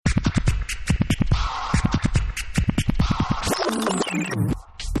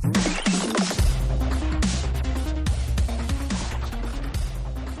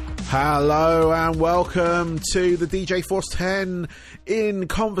Hello and welcome to the DJ Force 10 in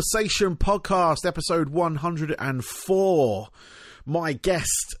Conversation podcast, episode 104. My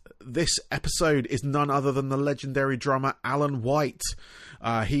guest this episode is none other than the legendary drummer Alan White.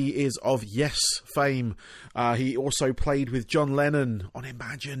 He is of Yes fame. He also played with John Lennon on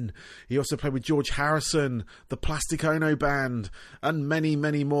Imagine. He also played with George Harrison, the Plastic Ono Band, and many,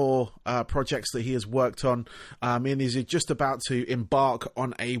 many more projects that he has worked on. And is just about to embark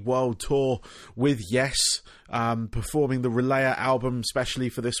on a world tour with Yes, performing the Relaya album especially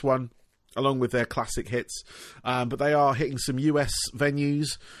for this one, along with their classic hits. But they are hitting some US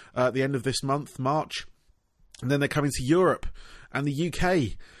venues at the end of this month, March. And then they're coming to Europe and the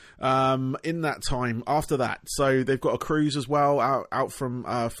UK in that time after that. So they've got a cruise as well out from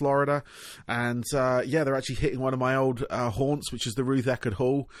Florida. And they're actually hitting one of my old haunts, which is the Ruth Eckerd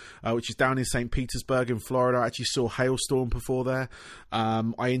Hall, which is down in St. Petersburg in Florida. I actually saw Hailstorm before there.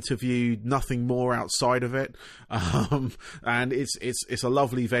 I interviewed Nothing More outside of it. And it's a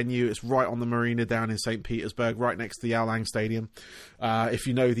lovely venue. It's right on the marina down in St. Petersburg, right next to the Al Lang Stadium. If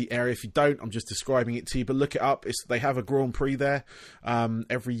you know the area, if you don't, I'm just describing it to you, but look it up. They have a Grand Prix there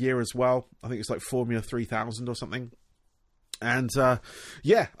every year as well. I think it's like Formula 3000 or something. And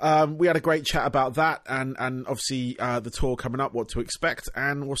we had a great chat about that, and obviously the tour coming up, what to expect,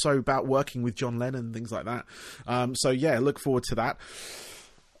 and also about working with John Lennon and things like that. Look forward to that.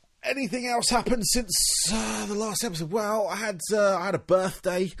 Anything else happened since the last episode? Well, I had a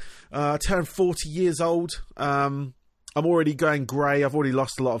birthday. I turned 40 years old. I'm already going grey. I've already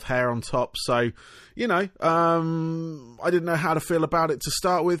lost a lot of hair on top. So, I didn't know how to feel about it to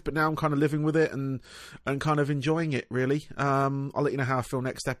start with, but now I'm kind of living with it and kind of enjoying it, really. I'll let you know how I feel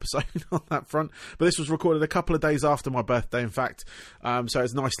next episode on that front. But this was recorded a couple of days after my birthday, in fact. So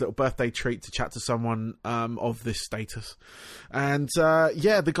it's a nice little birthday treat to chat to someone of this status. And,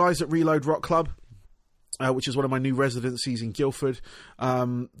 the guys at Reload Rock Club, which is one of my new residencies in Guildford,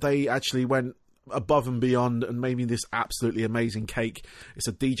 they actually went above and beyond and made me this absolutely amazing cake. It's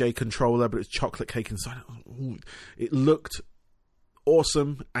a DJ controller, but it's chocolate cake inside. It looked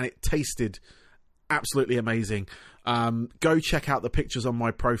awesome and it tasted absolutely amazing. Go check out the pictures on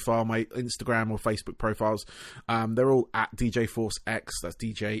my profile, my Instagram or Facebook profiles. They're all at DJ Force X. That's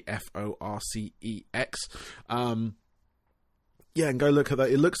DJ FORCEX. And go look at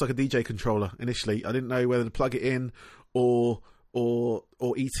that. It looks like a DJ controller initially. I didn't know whether to plug it in or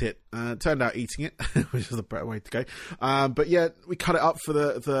eat it. Turned out eating it, which is the better way to go. We cut it up for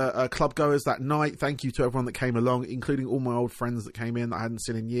the club goers that night. Thank you to everyone that came along, including all my old friends that came in that I hadn't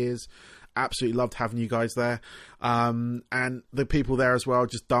seen in years. Absolutely loved having you guys there. And the people there as well,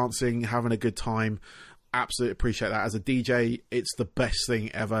 just dancing, having a good time. Absolutely appreciate that. As a DJ, it's the best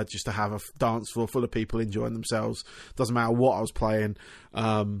thing ever, just to have a dance floor full of people enjoying themselves. Doesn't matter what I was playing.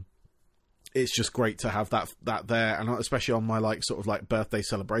 It's just great to have that there, and especially on my birthday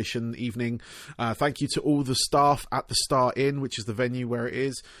celebration evening. Thank you to all the staff at the Star Inn, which is the venue where it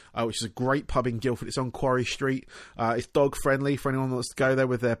is, which is a great pub in Guildford. It's on Quarry Street. It's dog friendly for anyone that wants to go there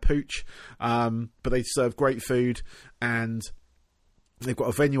with their pooch. But they serve great food, and they've got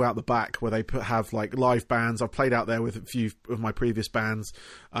a venue out the back where they have live bands. I've played out there with a few of my previous bands.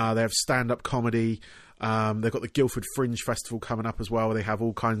 They have stand-up comedy. They've got the Guildford Fringe Festival coming up as well, where they have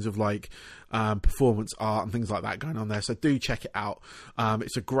all kinds of performance art and things like that going on there. So do check it out.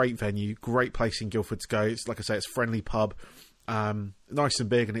 It's a great venue, great place in Guildford to go. It's, like I say, it's a friendly pub, nice and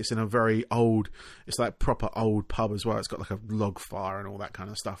big, and it's in a very old, it's like proper old pub as well. It's got a log fire and all that kind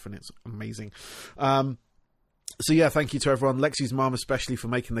of stuff, and it's amazing. Thank you to everyone. Lexi's mum especially for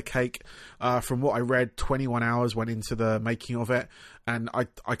making the cake. From what I read, 21 hours went into the making of it, and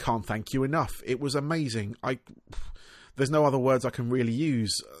I can't thank you enough. It was amazing. There's no other words I can really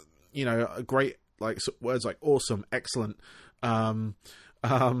use. Great words like awesome, excellent,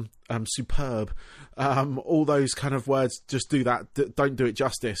 superb. All those kind of words just don't do it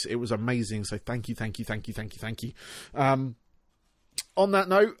justice. It was amazing. So thank you. On that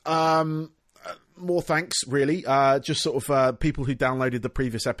note, more thanks, really. Just people who downloaded the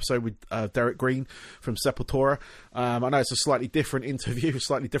previous episode with Derek Green from Sepultura. I know it's a slightly different interview, a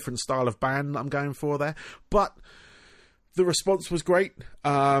slightly different style of band I'm going for there, but the response was great.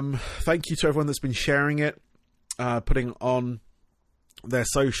 Thank you to everyone that's been sharing it, putting on their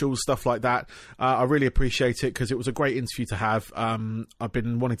socials, stuff like that. I really appreciate it because it was a great interview to have. I've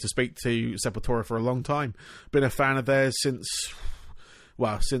been wanting to speak to Sepultura for a long time. Been a fan of theirs since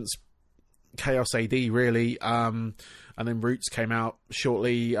Chaos AD, really, and then Roots came out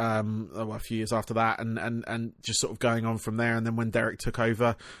shortly, a few years after that, and just sort of going on from there. And then when Derek took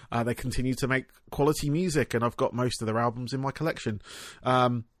over, they continued to make quality music, and I've got most of their albums in my collection.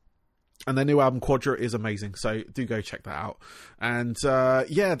 And their new album Quadra is amazing, so do go check that out. And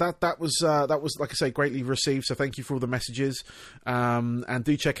that was like I say, greatly received. So thank you for all the messages. And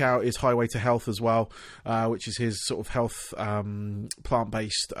do check out his Highway to Health as well, which is his sort of health,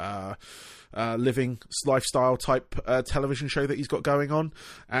 plant-based living lifestyle type television show that he's got going on.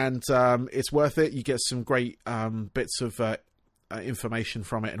 And it's worth it. You get some great bits of information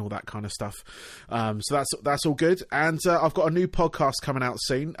from it and all that kind of stuff. So that's all good. And I've got a new podcast coming out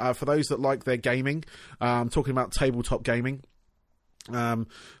soon for those that like their gaming. I'm talking about tabletop gaming. So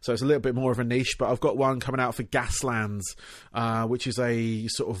it's a little bit more of a niche, but I've got one coming out for Gaslands, which is a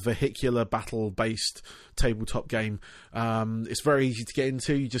sort of vehicular battle based tabletop game. It's very easy to get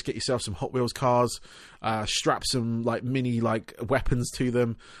into. You just get yourself some Hot Wheels cars, strap some like mini like weapons to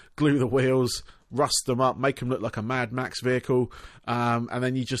them, glue the wheels, rust them up, make them look like a Mad Max vehicle, and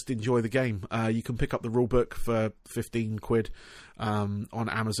then you just enjoy the game. You can pick up the rulebook for 15 quid on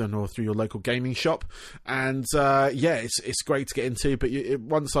Amazon or through your local gaming shop, and it's great to get into. But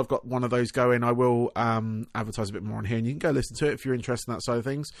once I've got one of those going, I will advertise a bit more on here, and you can go listen to it if you're interested in that side of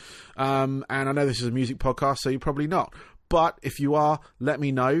things. And I know this is a music podcast, so you're probably not. But if you are, let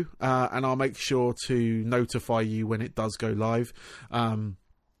me know, and I'll make sure to notify you when it does go live.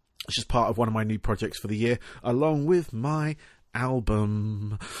 It's just part of one of my new projects for the year, along with my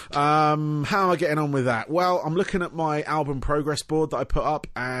album. How am I getting on with that? Well, I'm looking at my album progress board that I put up,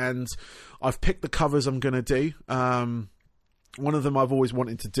 and I've picked the covers I'm going to do. One of them I've always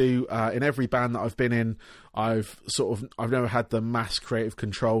wanted to do. In every band that I've been in, I've never had the mass creative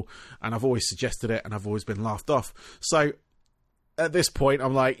control, and I've always suggested it, and I've always been laughed off. So at this point,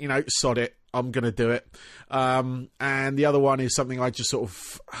 I'm like, sod it. I'm going to do it. And the other one is something I just sort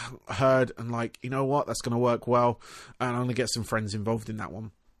of heard and like, you know what, that's going to work well. And I'm going to get some friends involved in that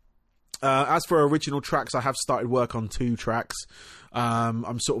one. As for original tracks, I have started work on 2 tracks.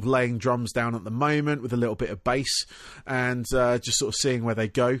 I'm sort of laying drums down at the moment with a little bit of bass and just sort of seeing where they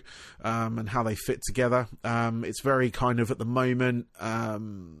go and how they fit together. It's very kind of at the moment...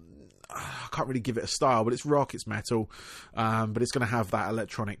 I can't really give it a style, but it's rock, it's metal, but it's going to have that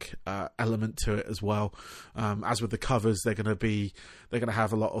electronic element to it as well. As with the covers, they're going to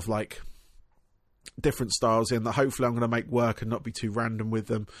have a lot of like different styles in that hopefully I'm going to make work and not be too random with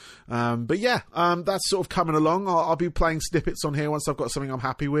them. But yeah, that's sort of coming along. I'll be playing snippets on here once I've got something I'm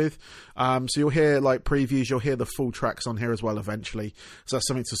happy with. So you'll hear like previews, you'll hear the full tracks on here as well eventually. So that's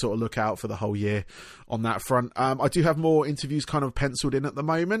something to sort of look out for the whole year on that front. I do have more interviews kind of penciled in at the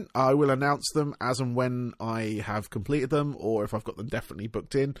moment. I will announce them as and when I have completed them, or if I've got them definitely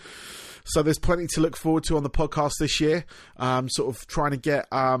booked in. So there's plenty to look forward to on the podcast this year. Sort of trying to get...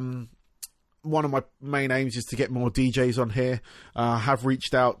 one of my main aims is to get more DJs on here. I have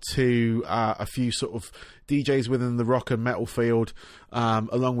reached out to a few sort of DJs within the rock and metal field,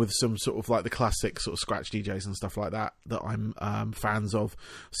 along with some sort of like the classic sort of scratch DJs and stuff like that I'm fans of.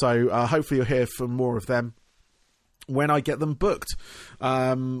 So hopefully you'll hear from more of them when I get them booked.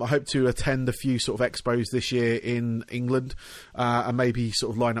 I hope to attend a few sort of expos this year in England, and maybe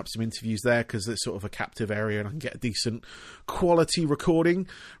sort of line up some interviews there, because it's sort of a captive area and I can get a decent quality recording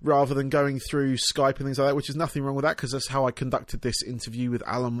rather than going through Skype and things like that, which is nothing wrong with that, because that's how I conducted this interview with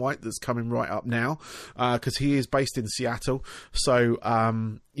Alan White that's coming right up now, because he is based in Seattle. So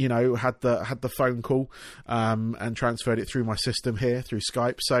had the phone call and transferred it through my system here through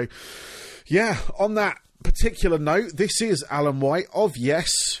Skype. So yeah, on that particular note, this is Alan White of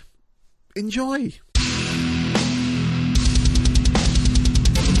Yes. Enjoy.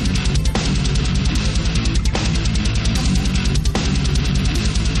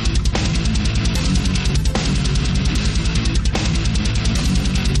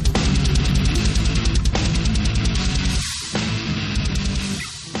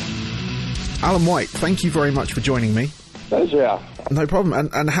 Alan White, thank you very much for joining me. Pleasure. No problem.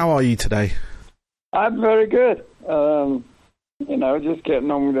 And how are you today? I'm very good. Just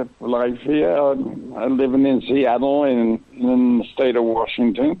getting on with life here. I'm living in Seattle in the state of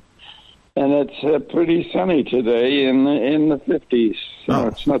Washington, and it's pretty sunny today in the 50s. So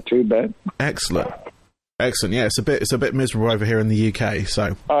it's not too bad. Excellent. Yeah, it's a bit miserable over here in the UK.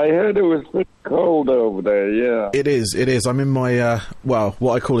 So I heard it was pretty cold over there. Yeah, it is. I'm in my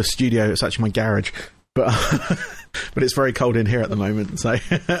what I call a studio. It's actually my garage, but but it's very cold in here at the moment. So.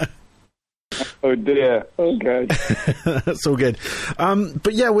 Oh dear. Okay. That's all good.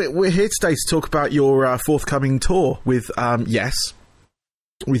 But yeah, we're here today to talk about your forthcoming tour with Yes,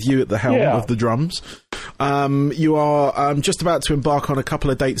 with you at the helm of the drums. You are just about to embark on a couple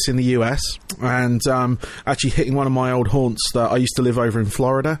of dates in the US, and actually hitting one of my old haunts that I used to live over in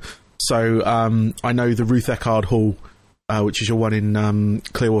Florida. So I know the Ruth Eckerd Hall which is your one in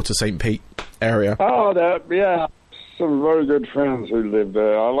Clearwater, St. Pete area. Oh, yeah. Some very good friends who live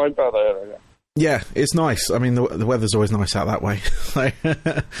there. I like that area. Yeah, it's nice. I mean, the weather's always nice out that way.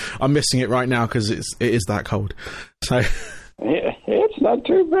 I'm missing it right now because it is that cold. So it's not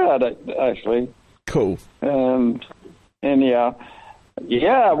too bad, actually. Cool. Anyhow,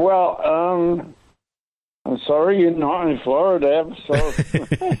 yeah. Well, I'm sorry you're not in Florida. So.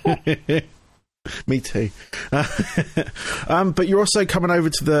 Me too. But you're also coming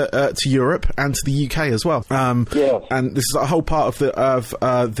over to Europe and to the UK as well. Yes. And this is a whole part of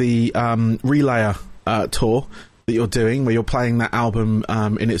the Relayer tour that you're doing, where you're playing that album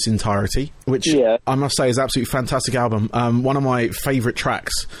in its entirety, which I must say is an absolutely fantastic album. One of my favourite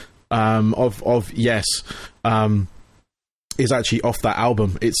tracks of Yes is actually off that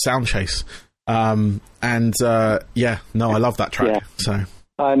album. It's Sound Chase. I love that track. Yeah. So.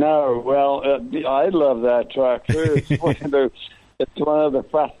 I know. Well, I love that track too. It's one of the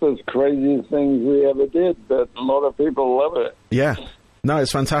fastest, craziest things we ever did, but a lot of people love it. Yeah. No,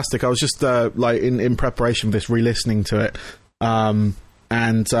 it's fantastic. I was just in preparation for this, re-listening to it, and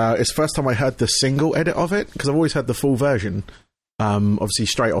it's the first time I heard the single edit of it, because I've always heard the full version, obviously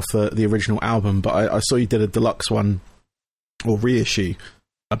straight off the original album. But I saw you did a deluxe one or reissue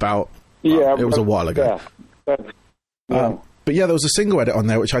about. It was a while ago. Yeah. But yeah, there was a single edit on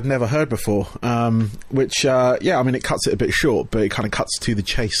there which I'd never heard before, which, I mean, it cuts it a bit short, but it kind of cuts to the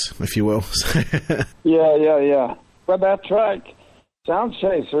chase, if you will. Yeah. But that track, Sound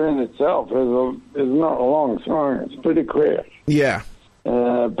Chaser in itself, is not a long song. It's pretty quick. Yeah.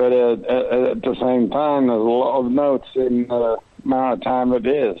 But at the same time, there's a lot of notes in the amount of time it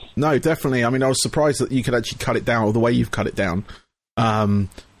is. No, definitely. I mean, I was surprised that you could actually cut it down, or the way you've cut it down, on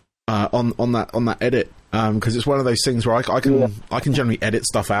that edit. Because it's one of those things where I can generally edit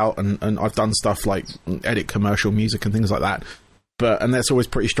stuff out, and I've done stuff like edit commercial music and things like that. And that's always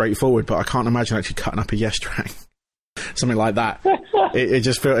pretty straightforward. But I can't imagine actually cutting up a Yes track, something like that. it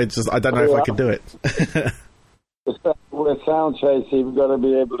just feels. I don't know if I could do it. With Sound Chase, you've got to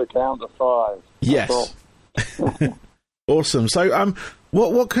be able to count to 5. Yes. Awesome. So,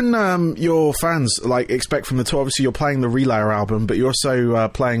 what can your fans expect from the tour? Obviously, you're playing the Relayer album, but you're also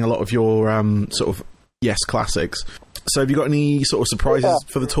playing a lot of your sort of Yes classics. So have you got any sort of surprises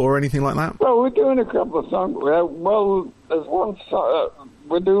for the tour or anything like that? Well, we're doing a couple of songs. Well, there's one song,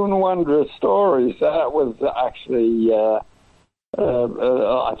 we're doing Wondrous Stories. That was actually, I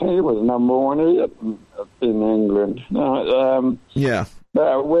think it was number 1 in England. Yeah.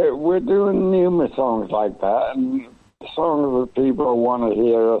 We're doing numerous songs like that, and songs that people want to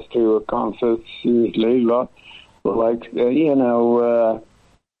hear us do at concerts usually,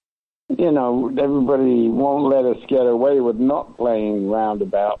 everybody won't let us get away with not playing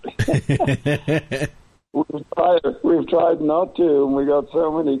Roundabout. We've tried not to, and we got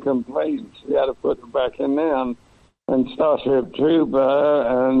so many complaints. We had to put it back in there, and Starship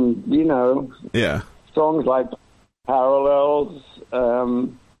Trooper, and songs like Parallels.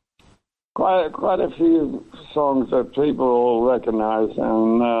 Quite a few songs that people recognize,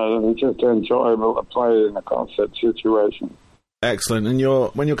 and they're just enjoyable to play in a concert situation. Excellent. And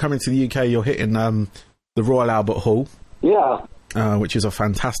when you're coming to the UK, you're hitting the Royal Albert Hall. Yeah. Which is a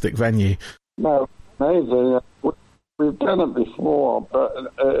fantastic venue. No, amazing. We've done it before, but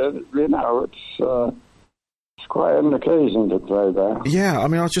it's quite an occasion to play there. Yeah, I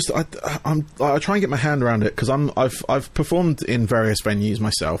mean, I try and get my hand around it because I've performed in various venues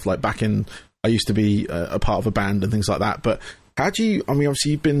myself. Like I used to be a part of a band and things like that, but. How do you, I mean,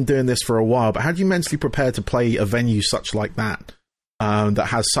 obviously you've been doing this for a while, but how do you mentally prepare to play a venue such like that, that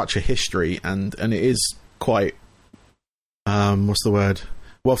has such a history and it is quite, what's the word?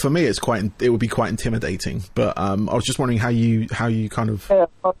 Well, for me, it would be quite intimidating, but I was just wondering how you kind of... Yeah,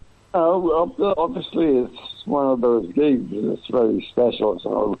 obviously it's one of those gigs that's very special,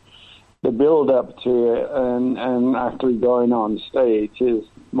 so the build-up to it and actually going on stage is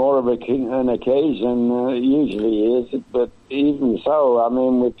more of an occasion, usually is, but even so, I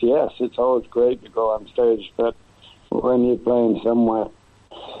mean, with Yes, it's always great to go on stage, but when you're playing somewhere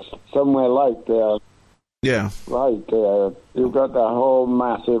like that, you've got that whole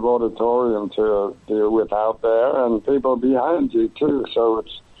massive auditorium to deal with out there, and people behind you too, so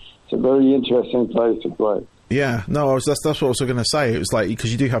it's a very interesting place to play. Yeah, no, that's what I was going to say. It was like,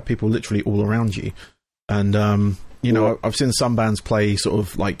 because you do have people literally all around you, and I've seen some bands play sort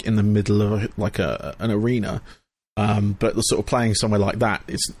of like in the middle of an arena, but the sort of playing somewhere like that,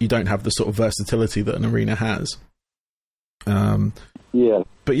 you don't have the sort of versatility that an arena has. But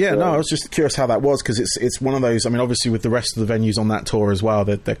no, I was just curious how that was, because it's one of those. I mean, obviously with the rest of the venues on that tour as well,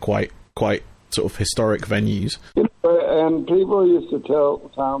 they're quite sort of historic venues. and people used to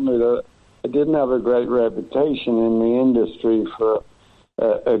tell me that I didn't have a great reputation in the industry for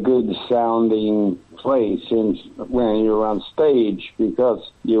a good sounding place when you're on stage,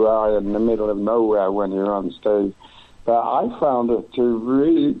 because you are in the middle of nowhere when you're on stage. But I found it to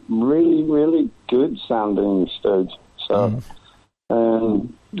really, really, really good sounding stage. So,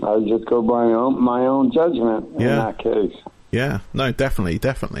 and I just go by my own judgment in that case. Yeah, no,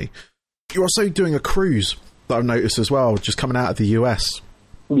 definitely. You're also doing a cruise that I've noticed as well, just coming out of the US.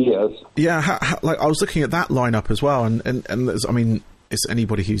 Yes. Yeah, like I was looking at that lineup as well, and there's, I mean, it's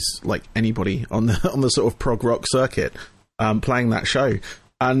anybody who's like anybody on the sort of prog rock circuit playing that show.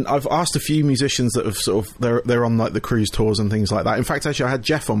 And I've asked a few musicians that have sort of they're on like the cruise tours and things like that. In fact, actually, I had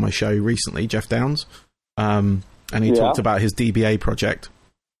Jeff on my show recently, Jeff Downs, and he talked about his DBA project,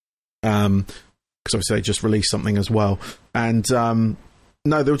 because obviously they just released something as well. And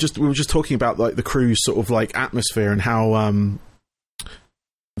no, we were just talking about like the cruise sort of like atmosphere and how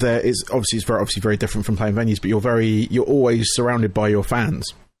there is obviously very different from playing venues, but you're always surrounded by your fans.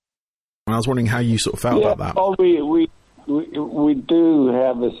 And I was wondering how you sort of felt about that. Oh, we do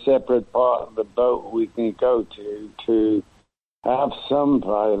have a separate part of the boat we can go to have some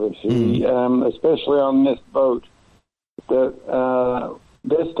privacy, especially on this boat. That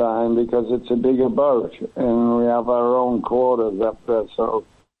this time, because it's a bigger boat and we have our own quarters up there, so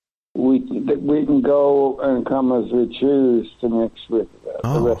we can go and come as we choose to mix with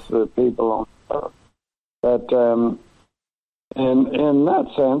the rest of the people on the boat. But in that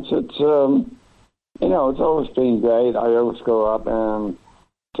sense, it's it's always been great. I always go up and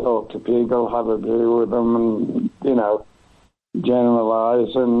talk to people, have a beer with them, and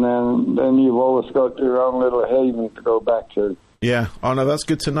generalize, and then you've always got your own little haven to go back to. Yeah, oh no, that's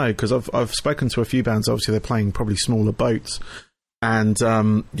good to know, because I've spoken to a few bands. Obviously, they're playing probably smaller boats, and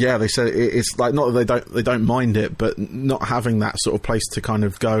they said it's like, not that they don't mind it, but not having that sort of place to kind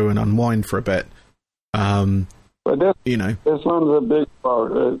of go and unwind for a bit. But this one's a big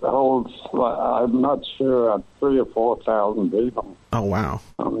boat. It holds, I'm not sure, 3,000 or 4,000 people. Oh wow!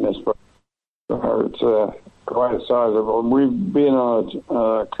 On this boat, so it's quite sizable. We've been on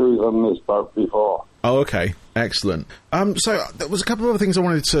a cruise on this boat before. Oh, okay. Excellent. So there was a couple of other things I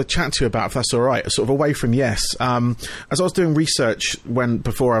wanted to chat to you about, if that's all right, sort of away from Yes. As I was doing research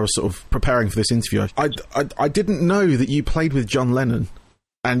before I was sort of preparing for this interview, I didn't know that you played with John Lennon,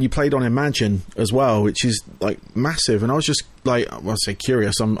 and you played on Imagine as well, which is like massive. And I was just like, I say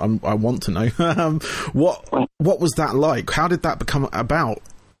curious. I want to know what was that like? How did that become about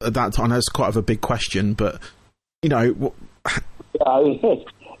at that time? I know it's quite a big question, but Yeah,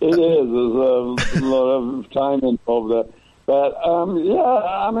 it is. There's a lot of time involved there. But,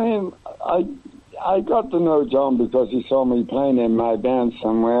 I mean, I got to know John because he saw me playing in my band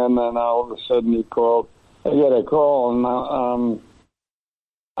somewhere, and then all of a sudden he called. I get a call, and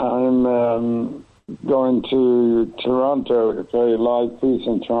I'm going to Toronto to play a live piece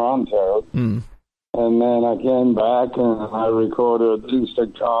in Toronto. And then I came back, and I recorded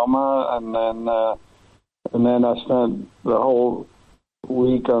Instant Karma, and then I spent the whole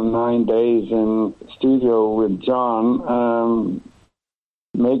week of 9 days in studio with John,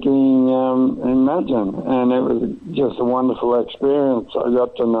 making Imagine, and it was just a wonderful experience. I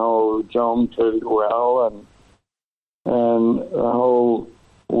got to know John pretty well, and the whole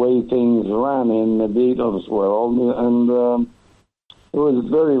way things ran in the Beatles world, and it was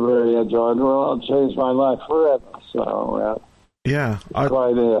very, very enjoyable. It changed my life forever. So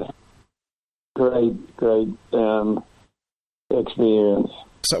quite a great experience.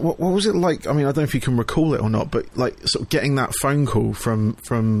 So what was it like? I mean, I don't know if you can recall it or not, but like sort of getting that phone call from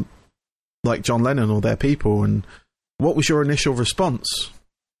like John Lennon or their people, and what was your initial response?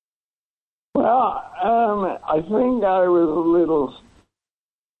 Well, I think I was a little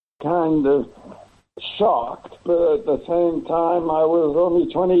kind of shocked, but at the same time, I was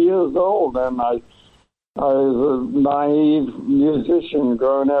only 20 years old, and I was a naive musician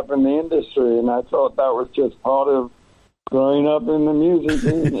growing up in the industry, and I thought that was just part of growing up in the music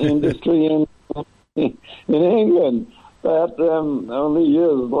industry in England. But only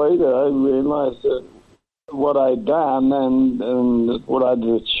years later, I realized that what I'd done and what I'd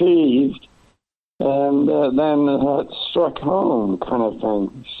achieved, and then it struck home, kind of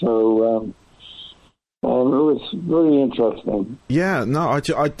thing. So it was really interesting. Yeah, no,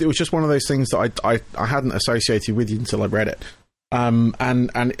 it was just one of those things that I hadn't associated with you until I read it, and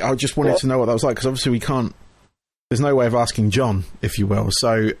I just wanted to know what that was like, because obviously we can't. There's no way of asking John, if you will.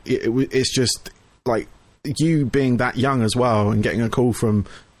 So it's just like you being that young as well and getting a call from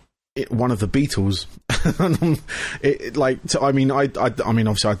one of the Beatles. I mean,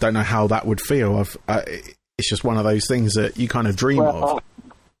 obviously, I don't know how that would feel. it's just one of those things that you kind of dream of. I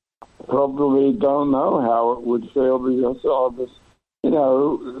probably don't know how it would feel because I was,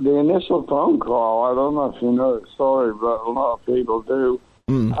 the initial phone call, I don't know if you know the story, but a lot of people do.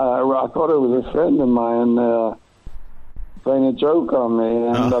 I thought it was a friend of mine playing a joke on me,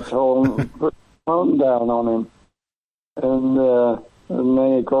 and I told him to put the phone down on him. And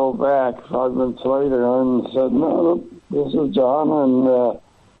then he called back 5 minutes later and said, "No, this is John, and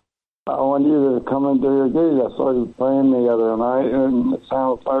I want you to come and do your gig. I saw you playing the other night, and it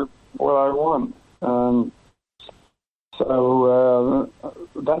sounds like what I want." So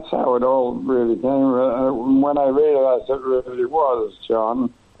that's how it all really came. When I realized it really was John,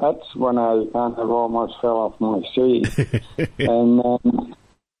 that's when I kind of almost fell off my seat. and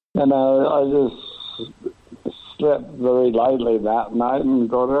I just slept very lightly that night and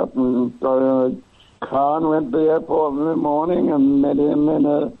got up and got in a car and went to the airport in the morning and met him in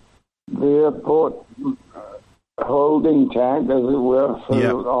the airport holding tank, as it were,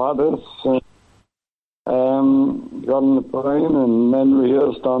 for artists. Got on the plane and then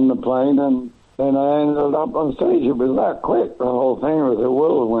rehearsed on the plane, and then I ended up on stage. It was that quick. The whole thing was a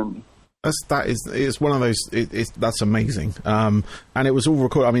whirlwind. It's one of those. That's amazing. And it was all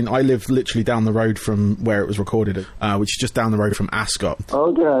recorded. I mean, I live literally down the road from where it was recorded, which is just down the road from Ascot.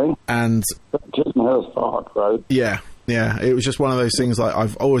 Okay. And Chisenhurst Park, right? Yeah. It was just one of those things like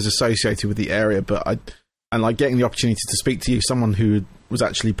I've always associated with the area, but like getting the opportunity to speak to you, someone who was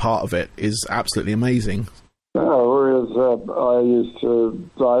actually part of it, is absolutely amazing. I used to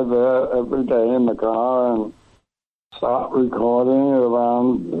drive there every day in the car and start recording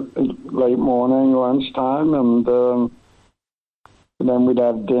around late morning, lunchtime, and then we'd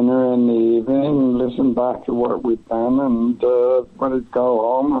have dinner in the evening and listen back to what we'd done, and we'd go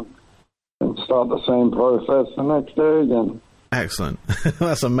home and start the same process the next day again. Excellent.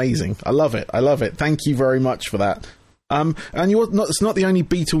 That's amazing. I love it. Thank you very much for that. And it's not the only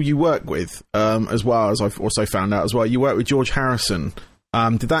Beatle you work with, as well, as I've also found out as well. You work with George Harrison.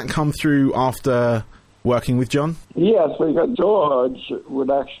 Did that come through after working with John? Yes, because George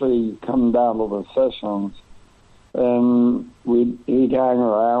would actually come down to the sessions, and he'd hang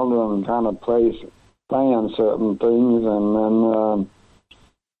around and kind of play on certain things, and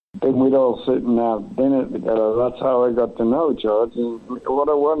then we'd all sit and have dinner together. That's how I got to know George, and what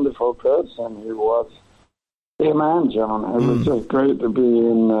a wonderful person he was. Him and John. It was just great to be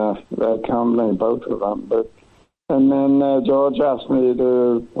in their company, both of them. And then George asked me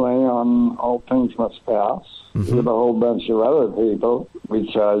to play on All Things Must Pass with a whole bunch of other people,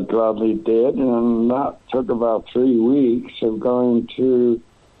 which I gladly did. And that took about 3 weeks of going to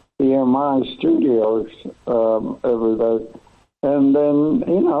EMI studios every day. And then,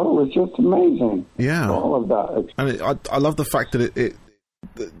 it was just amazing. Yeah. All of that. And I love the fact that it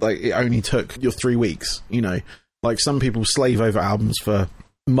only took your 3 weeks, like some people slave over albums for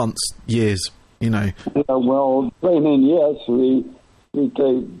months, years, Yeah, well, yes, we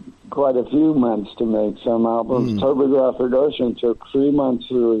take quite a few months to make some albums. Topographic Ocean took 3 months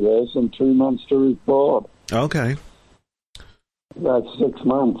to rehearse and 3 months to record. Okay. That's 6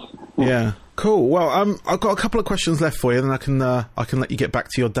 months. Yeah. Cool. Well, I've got a couple of questions left for you, then I can let you get back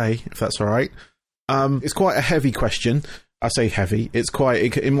to your day, if that's all right. It's quite a heavy question. I say heavy.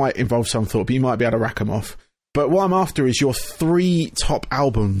 It might involve some thought, but you might be able to rack them off. But what I'm after is your 3 top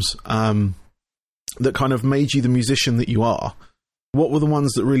albums that kind of made you the musician that you are. What were the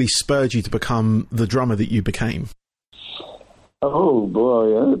ones that really spurred you to become the drummer that you became? Oh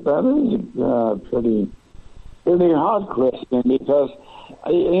boy, that is a pretty hard question because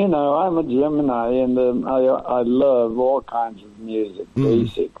I'm a Gemini and I love all kinds of music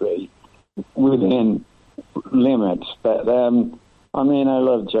basically within limits, but I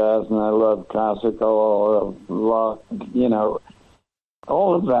love jazz and I love classical, rock,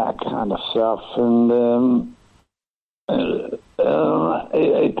 all of that kind of stuff, and I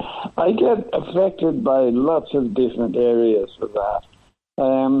get affected by lots of different areas of that.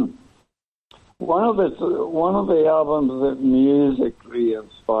 One of the albums that musically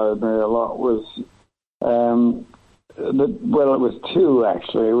inspired me a lot was it was 2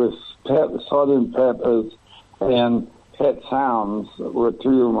 actually. It was Sgt. Pepper's and Pet Sounds were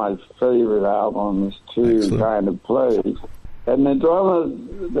 2 of my favorite albums to kind of play. And the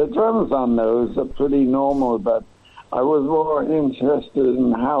drums on those are pretty normal, but I was more interested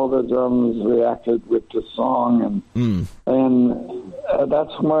in how the drums reacted with the song, and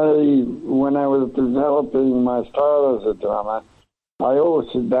that's why when I was developing my style as a drummer, I always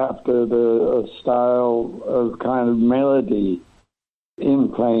adapted a style of kind of melody in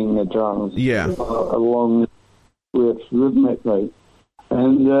playing the drums, along with rhythmically.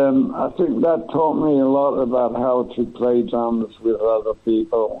 And I think that taught me a lot about how to play drums with other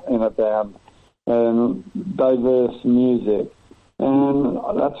people in a band and diverse music. And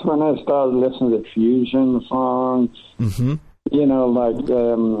that's when I started listening to fusion songs. Mm-hmm. You know, like,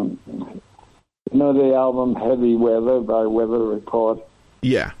 the album Heavy Weather by Weather Report?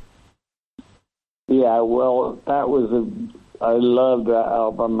 Yeah. Yeah, well, I loved that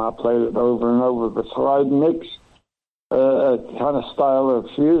album. I played it over and over. The slide mix, a kind of style of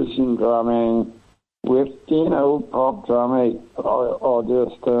fusion drumming with, pop drumming or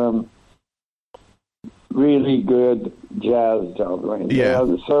just really good jazz drumming. Yeah.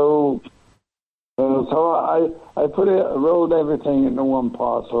 So I rolled everything into one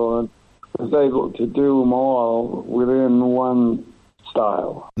parcel and was able to do them all within one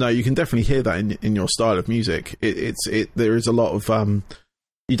style. No, you can definitely hear that in your style of music. There is a lot of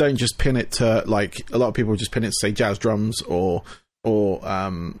you don't just pin it to, like, a lot of people just pin it to, say, jazz drums or sort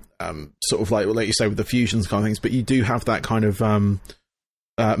of like you say with the fusions kind of things, but you do have that kind of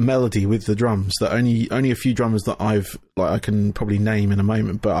melody with the drums that only a few drummers that I can probably name in a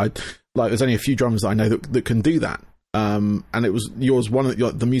moment, but there's only a few drummers that I know that can do that. And it was yours.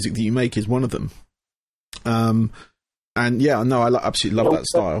 The music that you make is one of them. And yeah, no, I absolutely love that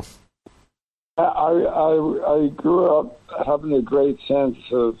style. I grew up having a great sense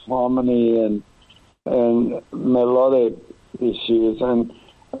of harmony and melodic issues, and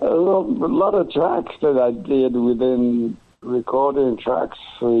a lot of tracks that I did within recording tracks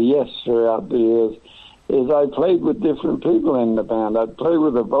throughout the years is I played with different people in the band. I'd play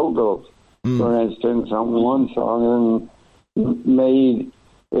with the vocals, for instance, on one song, and made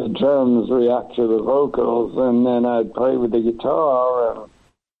the drums react to the vocals, and then I'd play with the guitar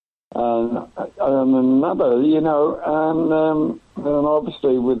and another, and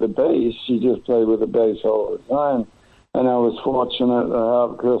obviously with the bass, you just play with the bass all the time. And I was fortunate to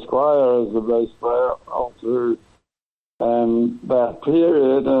have Chris Squire as the bass player all through that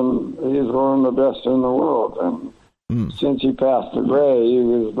period, and he's one of the best in the world. And since he passed away, he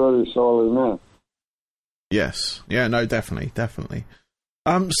was a very solid man. Yes. Yeah, no, definitely. So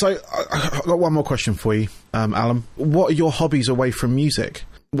I've got one more question for you, Alan. What are your hobbies away from music?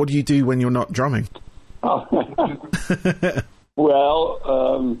 What do you do when you're not drumming? Well,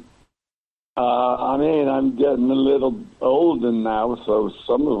 I'm getting a little older now, so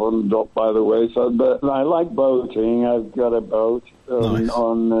some of them drop by the wayside. But I like boating. I've got a boat Nice.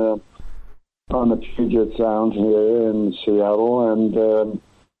 on the Puget Sound here in Seattle, and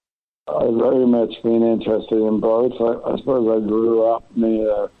I've very much been interested in boats. I suppose I grew up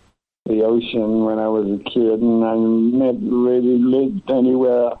near the ocean when I was a kid, and I never really lived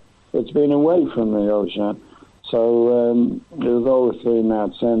anywhere that's been away from the ocean. So there's always been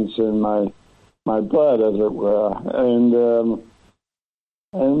that sense in my blood, as it were. And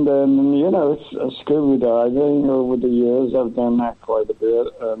then, scuba diving over the years, I've done that quite a bit.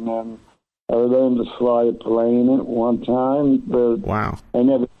 And then I learned to fly a plane at one time, but Wow. I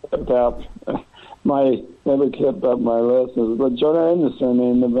never kept up my lessons. But John Anderson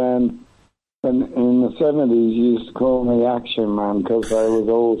in the band in the 70s used to call me Action Man because I was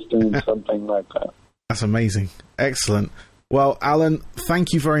always doing something like that. That's amazing. Excellent. Well, Alan,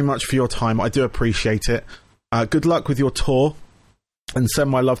 thank you very much for your time. I do appreciate it. Good luck with your tour, and send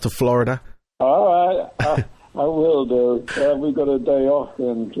my love to Florida. All right. I will do. We've got a day off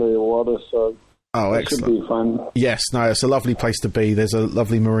in Clearwater, so it should excellent. be fun. Yes, no, it's a lovely place to be. There's a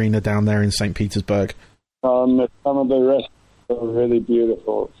lovely marina down there in St. Petersburg. Some of the rest are really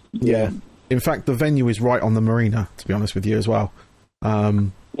beautiful. Yeah. In fact, the venue is right on the marina, to be honest with you as well.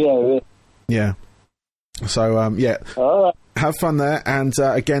 Yeah. So, yeah. All right. Have fun there. And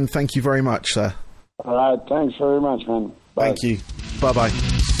again, thank you very much, sir. All right. Thanks very much, man. Bye. Thank you. Bye-bye.